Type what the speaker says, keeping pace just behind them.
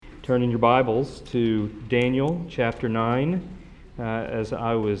Turn in your Bibles to Daniel chapter 9. As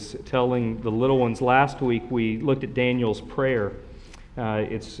I was telling the little ones last week, we looked at Daniel's prayer.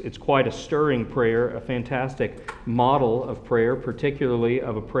 It's quite a stirring prayer, a fantastic model of prayer, particularly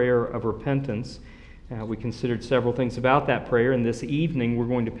of a prayer of repentance. We considered several things about that prayer, and this evening we're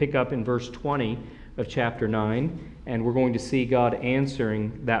going to pick up in verse 20 of chapter 9, and we're going to see God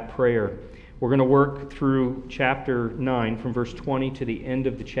answering that prayer. We're going to work through chapter 9 from verse 20 to the end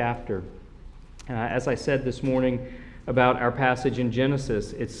of the chapter. As I said this morning about our passage in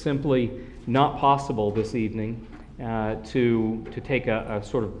Genesis, it's simply not possible this evening to take a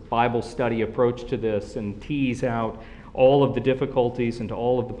sort of Bible study approach to this and tease out all of the difficulties and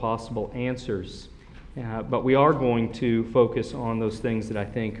all of the possible answers. But we are going to focus on those things that I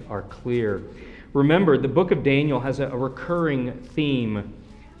think are clear. Remember, the book of Daniel has a recurring theme: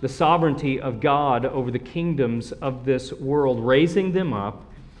 the sovereignty of God over the kingdoms of this world, raising them up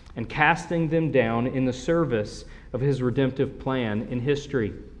and casting them down in the service of His redemptive plan in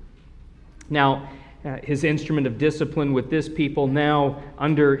history. Now, His instrument of discipline with this people, now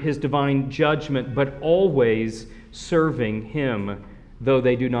under His divine judgment, but always serving Him, though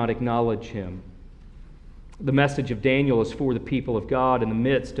they do not acknowledge Him. The message of Daniel is for the people of God in the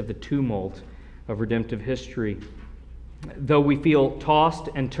midst of the tumult of redemptive history. Though we feel tossed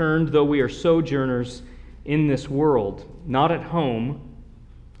and turned, though we are sojourners in this world, not at home,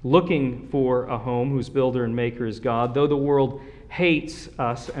 looking for a home whose builder and maker is God, though the world hates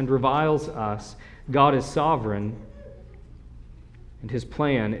us and reviles us, God is sovereign, and His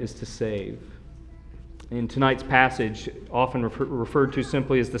plan is to save. In tonight's passage, often referred to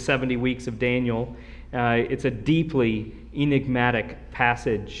simply as the 70 weeks of Daniel, it's a deeply enigmatic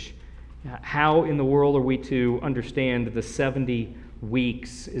passage. How in the world are we to understand the 70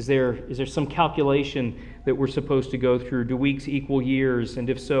 weeks? Is there some calculation that we're supposed to go through? Do weeks equal years?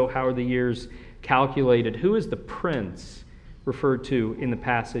 And if so, how are the years calculated? Who is the prince referred to in the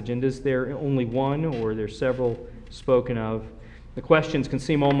passage? And is there only one, or are there several spoken of? The questions can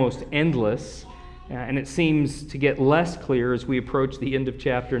seem almost endless, and it seems to get less clear as we approach the end of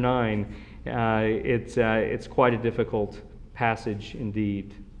chapter 9. It's quite a difficult passage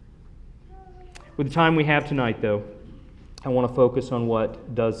indeed. With the time we have tonight, though, I want to focus on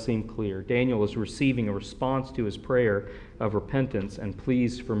what does seem clear. Daniel is receiving a response to his prayer of repentance and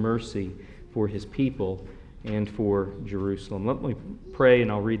pleas for mercy for his people and for Jerusalem. Let me pray, and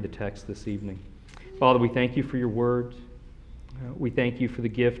I'll read the text this evening. Father, we thank you for your word. We thank you for the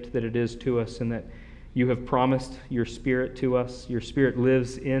gift that it is to us, and that you have promised your Spirit to us. Your Spirit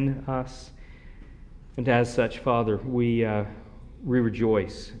lives in us. And as such, Father, we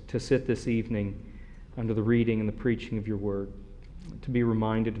rejoice to sit this evening under the reading and the preaching of your word, to be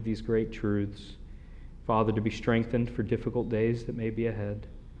reminded of these great truths. Father, to be strengthened for difficult days that may be ahead.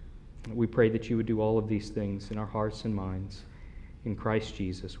 We pray that you would do all of these things in our hearts and minds. In Christ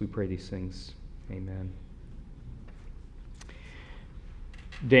Jesus, we pray these things. Amen.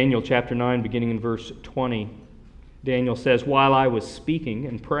 Daniel chapter 9, beginning in verse 20. Daniel says, "While I was speaking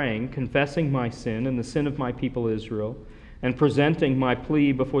and praying, confessing my sin and the sin of my people Israel, and presenting my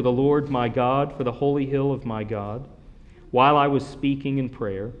plea before the Lord my God for the holy hill of my God, while I was speaking in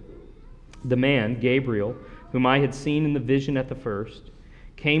prayer, the man, Gabriel, whom I had seen in the vision at the first,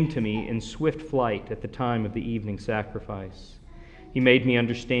 came to me in swift flight at the time of the evening sacrifice. He made me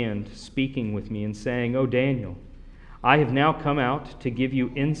understand, speaking with me and saying, 'O Daniel, I have now come out to give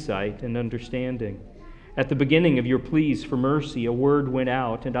you insight and understanding. At the beginning of your pleas for mercy, a word went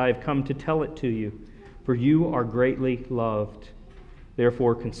out, and I have come to tell it to you, for you are greatly loved.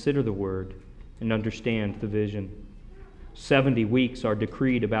 Therefore consider the word and understand the vision. 70 weeks are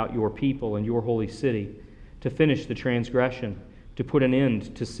decreed about your people and your holy city, to finish the transgression, to put an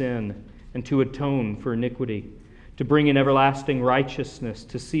end to sin, and to atone for iniquity, to bring in everlasting righteousness,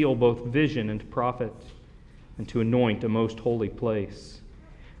 to seal both vision and prophet, and to anoint a most holy place.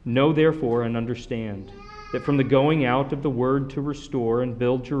 Know therefore and understand that from the going out of the word to restore and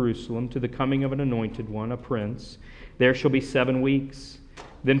build Jerusalem to the coming of an anointed one, a prince, there shall be 7 weeks.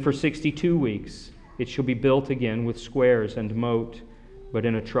 Then for 62 weeks it shall be built again with squares and moat, but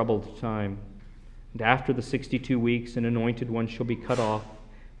in a troubled time. And after the 62 weeks an anointed one shall be cut off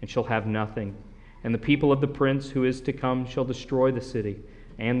and shall have nothing. And the people of the prince who is to come shall destroy the city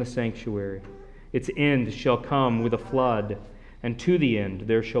and the sanctuary. Its end shall come with a flood, and to the end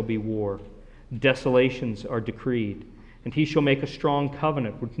there shall be war. Desolations are decreed, and he shall make a strong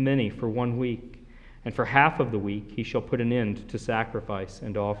covenant with many for 1 week, and for half of the week he shall put an end to sacrifice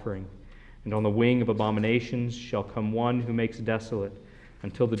and offering. And on the wing of abominations shall come one who makes desolate,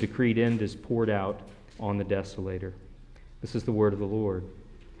 until the decreed end is poured out on the desolator." This is the word of the Lord.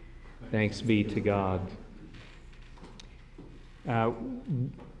 Thanks be to God.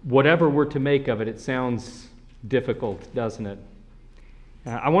 Whatever we're to make of it, it sounds difficult, doesn't it?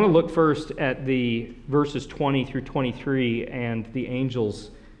 I want to look first at the verses 20 through 23 and the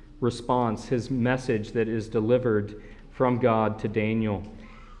angel's response, his message that is delivered from God to Daniel.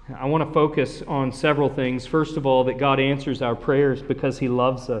 I want to focus on several things. First of all, that God answers our prayers because he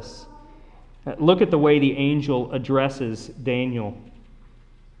loves us. Look at the way the angel addresses Daniel.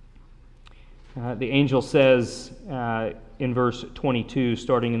 The angel says in verse 22,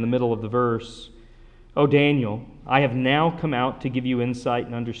 starting in the middle of the verse, "O Daniel, I have now come out to give you insight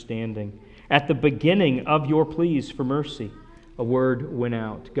and understanding. At the beginning of your pleas for mercy, a word went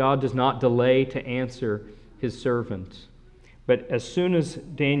out." God does not delay to answer his servant. But as soon as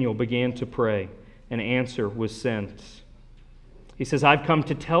Daniel began to pray, an answer was sent. He says, I've come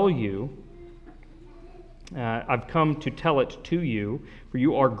to tell you, I've come to tell it to you, for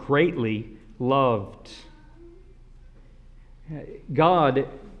you are greatly loved. God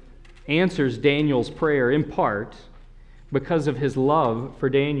answers Daniel's prayer in part because of his love for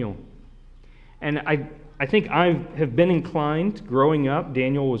Daniel. And I think I have been inclined, growing up,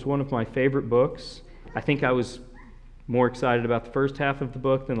 Daniel was one of my favorite books. I think I was more excited about the first half of the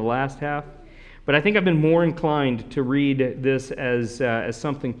book than the last half. But I think I've been more inclined to read this as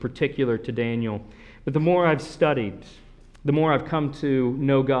something particular to Daniel. But the more I've studied, the more I've come to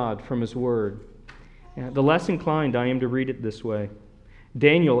know God from his word, the less inclined I am to read it this way.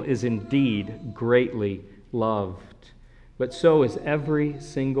 Daniel is indeed greatly loved, but so is every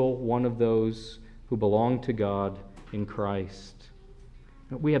single one of those who belong to God in Christ.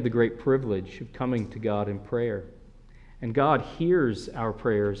 We have the great privilege of coming to God in prayer. And God hears our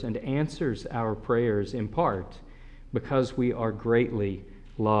prayers and answers our prayers in part because we are greatly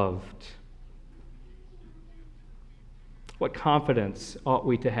loved. What confidence ought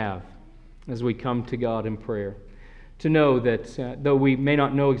we to have as we come to God in prayer? To know that though we may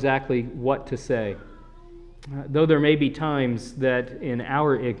not know exactly what to say, though there may be times that in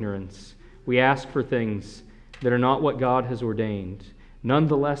our ignorance we ask for things that are not what God has ordained,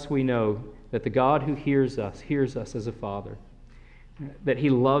 nonetheless we know that the God who hears us as a father, that he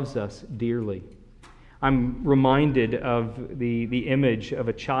loves us dearly. I'm reminded of the image of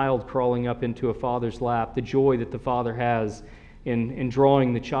a child crawling up into a father's lap, the joy that the father has in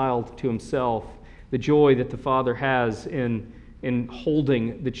drawing the child to himself, the joy that the father has in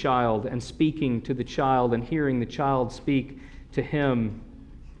holding the child and speaking to the child and hearing the child speak to him.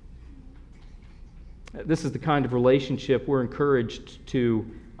 This is the kind of relationship we're encouraged to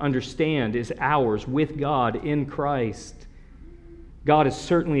understand is ours with God in Christ. God is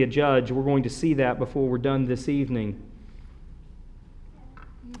certainly a judge. We're going to see that before we're done this evening.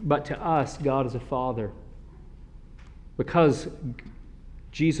 But to us, God is a father. Because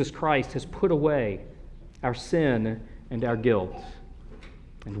Jesus Christ has put away our sin and our guilt,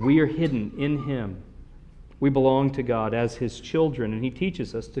 and we are hidden in him. We belong to God as his children, and he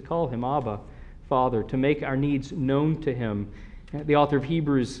teaches us to call him Abba, Father, to make our needs known to him. The author of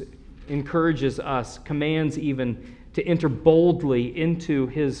Hebrews encourages us, commands even, to enter boldly into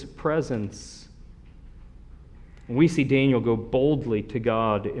his presence. And we see Daniel go boldly to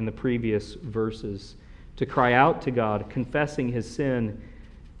God in the previous verses, to cry out to God, confessing his sin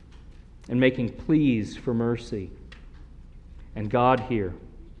and making pleas for mercy. And God here,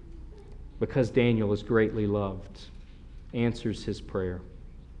 because Daniel is greatly loved, answers his prayer.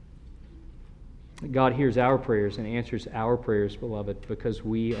 God hears our prayers and answers our prayers, beloved, because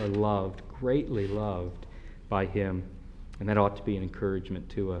we are loved, greatly loved by him. And that ought to be an encouragement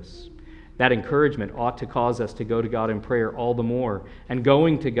to us. That encouragement ought to cause us to go to God in prayer all the more, and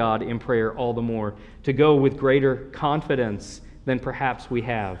going to God in prayer all the more, to go with greater confidence than perhaps we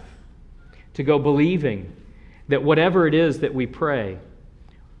have, to go believing that whatever it is that we pray,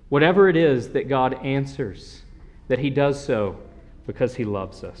 whatever it is that God answers, that he does so because he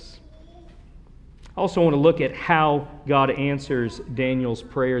loves us. I also want to look at how God answers Daniel's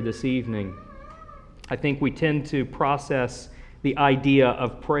prayer this evening. I think we tend to process the idea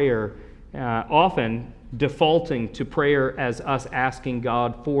of prayer often defaulting to prayer as us asking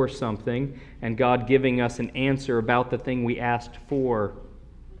God for something and God giving us an answer about the thing we asked for.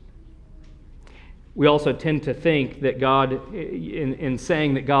 We also tend to think that God, in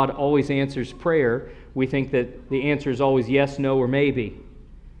saying that God always answers prayer, we think that the answer is always yes, no, or maybe.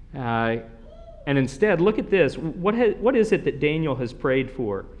 And instead, look at this. What is it that Daniel has prayed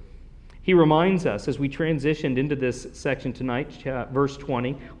for? He reminds us as we transitioned into this section tonight, verse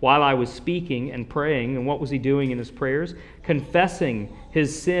 20, while I was speaking and praying, and what was he doing in his prayers? Confessing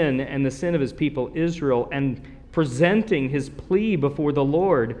his sin and the sin of his people Israel, and presenting his plea before the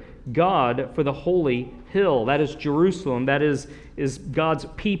Lord God for the holy hill. That is Jerusalem. That is God's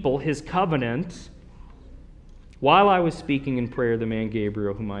people, his covenant. While I was speaking in prayer, the man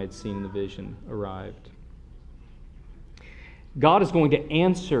Gabriel, whom I had seen in the vision, arrived. God is going to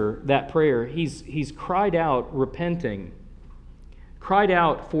answer that prayer. He's cried out repenting, cried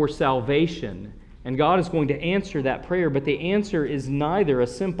out for salvation, and God is going to answer that prayer, but the answer is neither a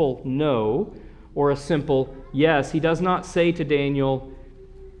simple no or a simple yes. He does not say to Daniel,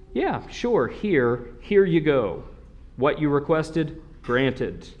 yeah, sure, here you go. What you requested,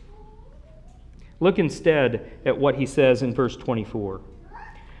 granted. Look instead at what he says in verse 24.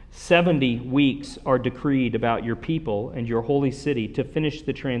 70 weeks are decreed about your people and your holy city to finish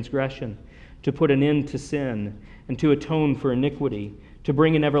the transgression, to put an end to sin, and to atone for iniquity, to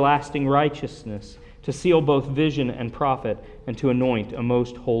bring in everlasting righteousness, to seal both vision and prophet, and to anoint a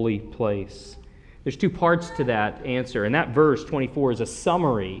most holy place. There's two parts to that answer, and that verse 24 is a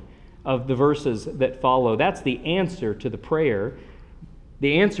summary of the verses that follow. That's the answer to the prayer.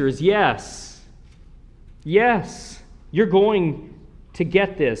 The answer is yes. Yes, you're going to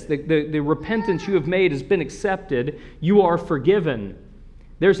get this. The repentance you have made has been accepted. You are forgiven.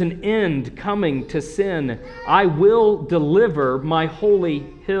 There's an end coming to sin. I will deliver my holy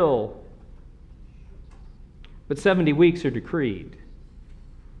hill. But 70 weeks are decreed.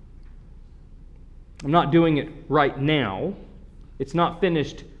 I'm not doing it right now. It's not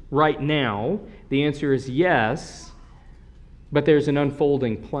finished right now. The answer is yes, but there's an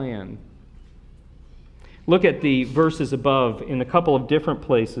unfolding plan. Look at the verses above in a couple of different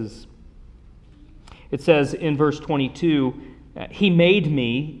places. It says in verse 22, he made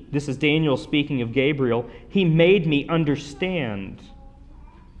me, this is Daniel speaking of Gabriel, he made me understand.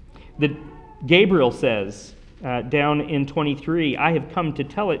 Gabriel says down in 23, I have come to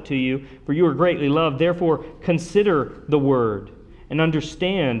tell it to you, for you are greatly loved. Therefore, consider the word and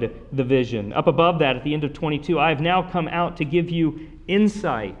understand the vision. Up above that, at the end of 22, I have now come out to give you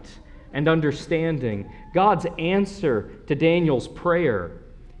insight and understanding. God's answer to Daniel's prayer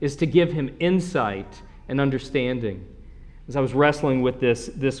is to give him insight and understanding. As I was wrestling with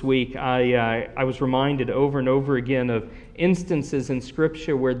this week, I was reminded over and over again of instances in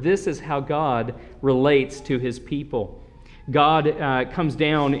Scripture where this is how God relates to his people. God comes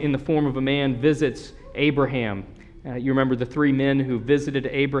down in the form of a man, visits Abraham. You remember the three men who visited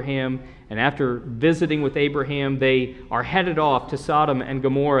Abraham, and after visiting with Abraham, they are headed off to Sodom and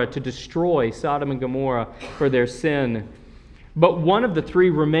Gomorrah to destroy Sodom and Gomorrah for their sin. But one of the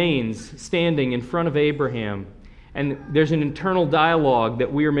three remains standing in front of Abraham, and there's an internal dialogue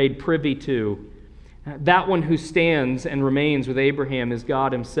that we are made privy to. That one who stands and remains with Abraham is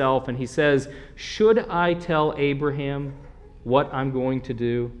God himself, and he says, should I tell Abraham what I'm going to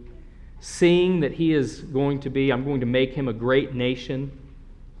do? Seeing that he is going to be, I'm going to make him a great nation,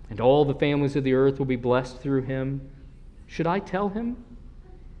 and all the families of the earth will be blessed through him. Should I tell him?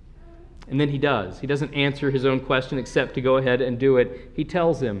 And then he does. He doesn't answer his own question except to go ahead and do it. He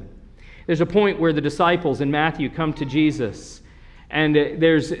tells him. There's a point where the disciples in Matthew come to Jesus, and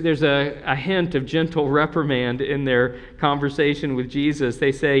there's a hint of gentle reprimand in their conversation with Jesus.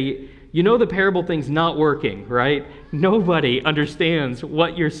 They say, you know the parable thing's not working, right? Nobody understands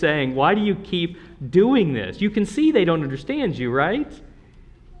what you're saying. Why do you keep doing this? You can see they don't understand you, right?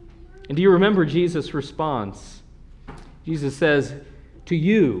 And do you remember Jesus' response? Jesus says, to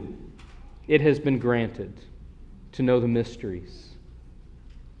you it has been granted to know the mysteries,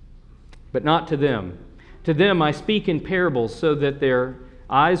 but not to them. To them I speak in parables so that their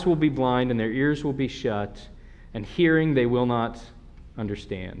eyes will be blind and their ears will be shut, and hearing they will not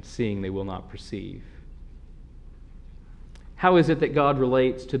understand, seeing they will not perceive. How is it that God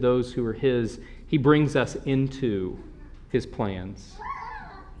relates to those who are his? He brings us into his plans.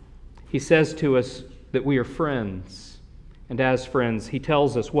 He says to us that we are friends, and as friends, he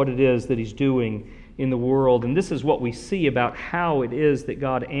tells us what it is that he's doing in the world. And this is what we see about how it is that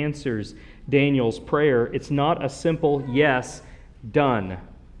God answers Daniel's prayer. It's not a simple yes, done.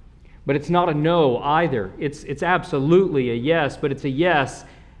 But it's not a no either. It's absolutely a yes, but it's a yes,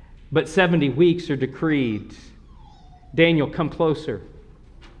 but 70 weeks are decreed. Daniel, come closer.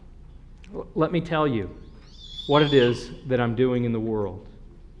 Let me tell you what it is that I'm doing in the world.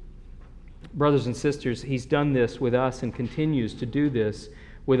 Brothers and sisters, he's done this with us and continues to do this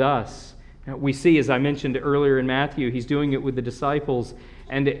with us We see, as I mentioned earlier in Matthew, he's doing it with the disciples.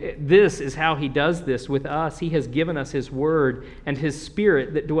 And this is how he does this with us. He has given us his word and his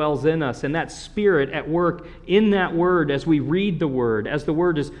Spirit that dwells in us. And that Spirit at work in that word as we read the word, as the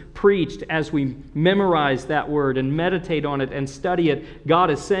word is preached, as we memorize that word and meditate on it and study it, God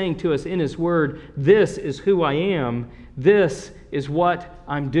is saying to us in his word, this is who I am. This is what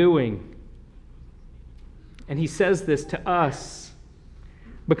I'm doing. And he says this to us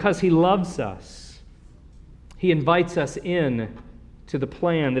because he loves us. He invites us in to the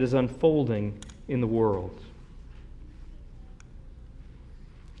plan that is unfolding in the world.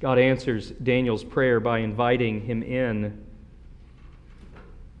 God answers Daniel's prayer by inviting him in.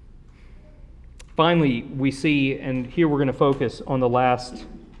 Finally, we see, and here we're going to focus on the last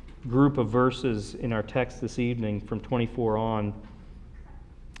group of verses in our text this evening from 24 on.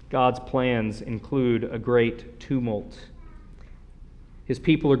 God's plans include a great tumult. His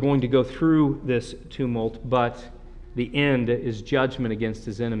people are going to go through this tumult, but the end is judgment against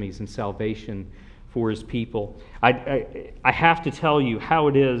his enemies and salvation for his people. I have to tell you how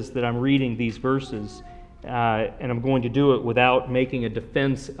it is that I'm reading these verses, and I'm going to do it without making a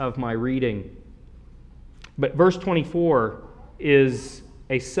defense of my reading. But verse 24 is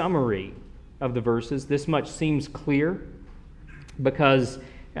a summary of the verses. This much seems clear because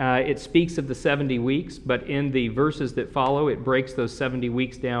it speaks of the 70 weeks, but in the verses that follow, it breaks those 70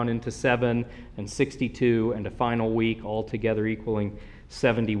 weeks down into 7 and 62 and a final week, altogether equaling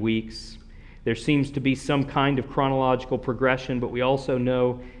 70 weeks. There seems to be some kind of chronological progression, but we also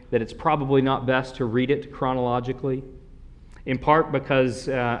know that it's probably not best to read it chronologically, in part because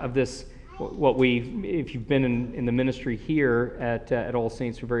of this, if you've been in the ministry here at All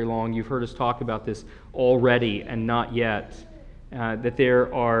Saints for very long, you've heard us talk about this already and not yet. That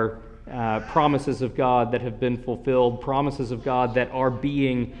there are promises of God that have been fulfilled, promises of God that are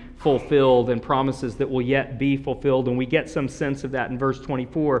being fulfilled, and promises that will yet be fulfilled. And we get some sense of that in verse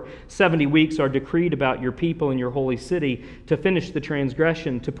 24. 70 weeks are decreed about your people and your holy city to finish the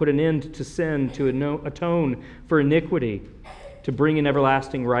transgression, to put an end to sin, to atone for iniquity, to bring in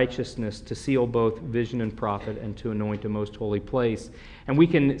everlasting righteousness, to seal both vision and prophet, and to anoint a most holy place. And we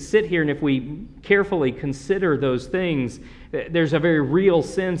can sit here, and if we carefully consider those things, there's a very real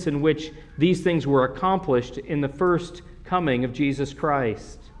sense in which these things were accomplished in the first coming of Jesus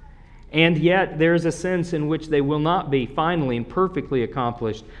Christ. And yet there's a sense in which they will not be finally and perfectly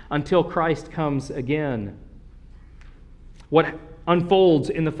accomplished until Christ comes again. What unfolds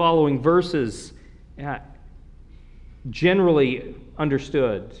in the following verses, generally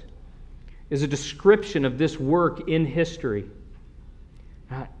understood, is a description of this work in history.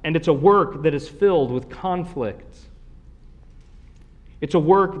 And it's a work that is filled with conflict. It's a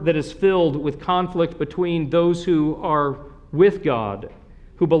work that is filled with conflict between those who are with God,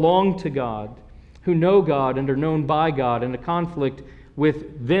 who belong to God, who know God and are known by God, and a conflict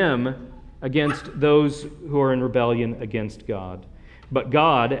with them against those who are in rebellion against God. But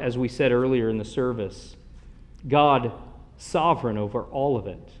God, as we said earlier in the service, God sovereign over all of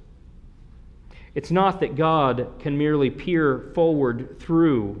it. It's not that God can merely peer forward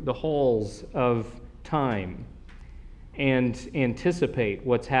through the halls of time and anticipate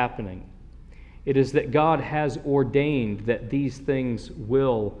what's happening. It is that God has ordained that these things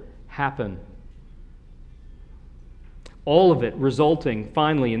will happen. All of it resulting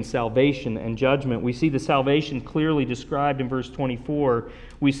finally in salvation and judgment. We see the salvation clearly described in verse 24.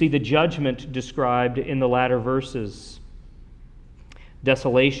 We see the judgment described in the latter verses.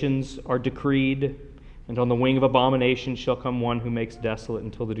 Desolations are decreed, and on the wing of abomination shall come one who makes desolate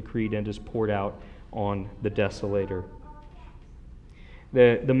until the decreed end is poured out on the desolator.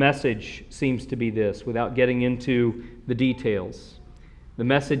 The message seems to be this, without getting into the details. The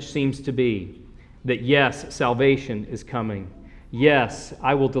message seems to be that yes, salvation is coming. Yes,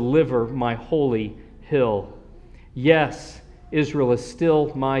 I will deliver my holy hill. Yes, Israel is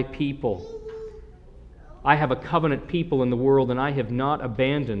still my people. I have a covenant people in the world, and I have not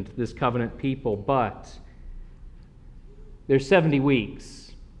abandoned this covenant people, but there's 70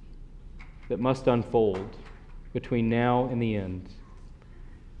 weeks that must unfold between now and the end.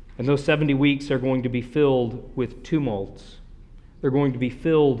 And those 70 weeks are going to be filled with tumult. They're going to be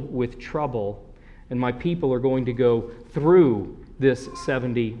filled with trouble. And my people are going to go through this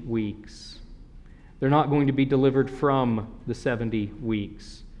 70 weeks. They're not going to be delivered from the 70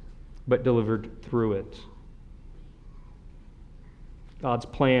 weeks, but delivered through it. God's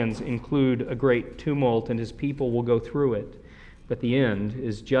plans include a great tumult, and his people will go through it. But the end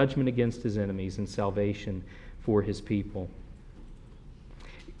is judgment against his enemies and salvation for his people.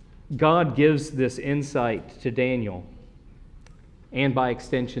 God gives this insight to Daniel and by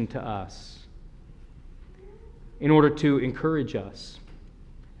extension to us, in order to encourage us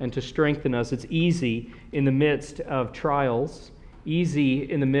and to strengthen us. It's easy in the midst of trials, easy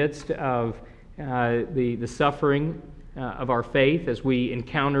in the midst of the suffering of our faith as we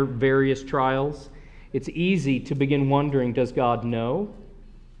encounter various trials. It's easy to begin wondering, does God know?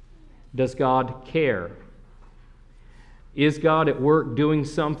 Does God care? Is God at work doing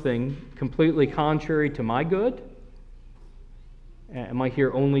something completely contrary to my good? Am I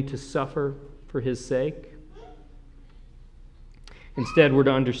here only to suffer for His sake? Instead, we're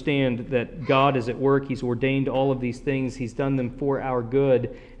to understand that God is at work. He's ordained all of these things. He's done them for our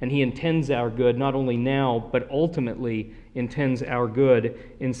good, and He intends our good, not only now, but ultimately intends our good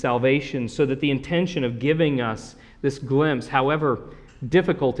in salvation, so that the intention of giving us this glimpse, however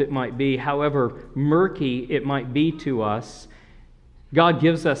difficult it might be, however murky it might be to us, God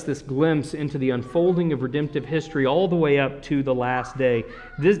gives us this glimpse into the unfolding of redemptive history all the way up to the last day.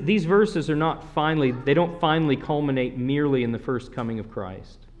 These verses they don't finally culminate merely in the first coming of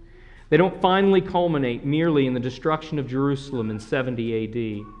Christ. They don't finally culminate merely in the destruction of Jerusalem in 70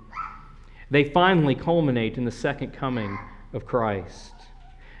 A.D. They finally culminate in the second coming of Christ.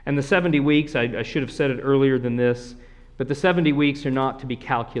 And the 70 weeks, I should have said it earlier than this, but the 70 weeks are not to be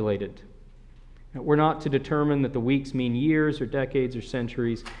calculated. We're not to determine that the weeks mean years or decades or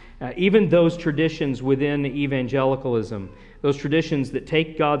centuries. Even those traditions within evangelicalism, those traditions that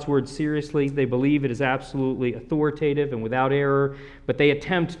take God's word seriously, they believe it is absolutely authoritative and without error, but they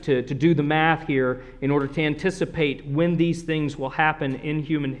attempt to do the math here in order to anticipate when these things will happen in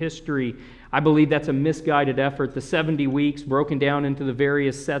human history. I believe that's a misguided effort. The 70 weeks, broken down into the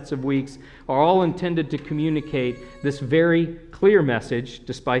various sets of weeks, are all intended to communicate this very clear message,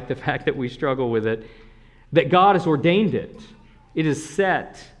 despite the fact that we struggle with it, that God has ordained it. It is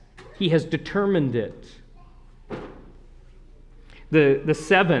set. He has determined it. The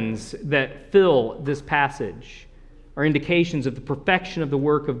sevens that fill this passage are indications of the perfection of the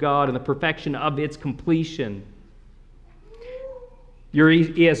work of God and the perfection of its completion. Your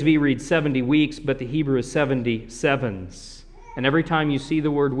ESV reads 70 weeks, but the Hebrew is 70 sevens. And every time you see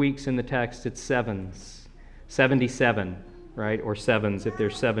the word weeks in the text, it's sevens. 77, right? Or sevens if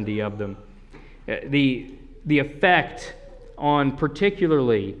there's 70 of them. The effect on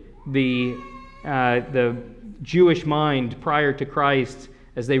particularly the Jewish mind prior to Christ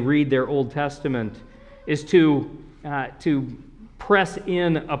as they read their Old Testament is to press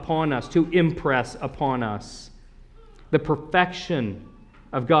in upon us, to impress upon us the perfection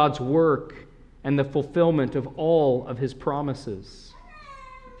of God's work and the fulfillment of all of His promises.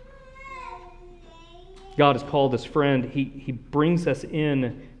 God has called us friend. He brings us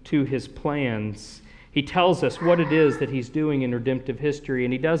in to His plans. He tells us what it is that He's doing in redemptive history,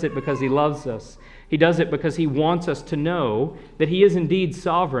 and He does it because He loves us. He does it because He wants us to know that He is indeed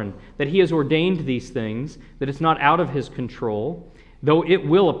sovereign, that He has ordained these things, that it's not out of His control, though it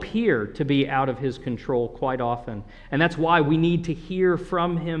will appear to be out of His control quite often. And that's why we need to hear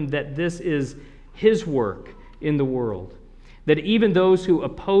from Him that this is His work in the world. That even those who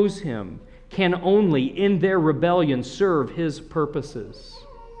oppose Him can only, in their rebellion, serve His purposes.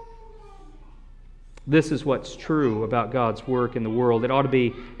 This is what's true about God's work in the world. It ought to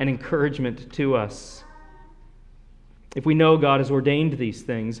be an encouragement to us. If we know God has ordained these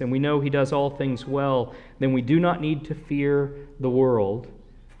things and we know He does all things well, then we do not need to fear the world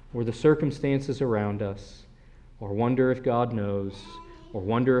or the circumstances around us, or wonder if God knows, or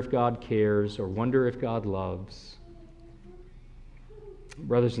wonder if God cares, or wonder if God loves.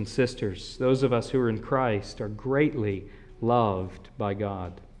 Brothers and sisters, those of us who are in Christ are greatly loved by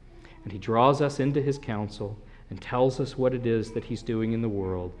God. And He draws us into His counsel and tells us what it is that He's doing in the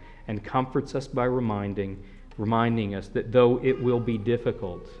world and comforts us by reminding us that though it will be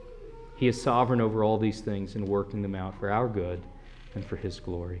difficult, He is sovereign over all these things and working them out for our good and for His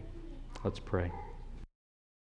glory. Let's pray.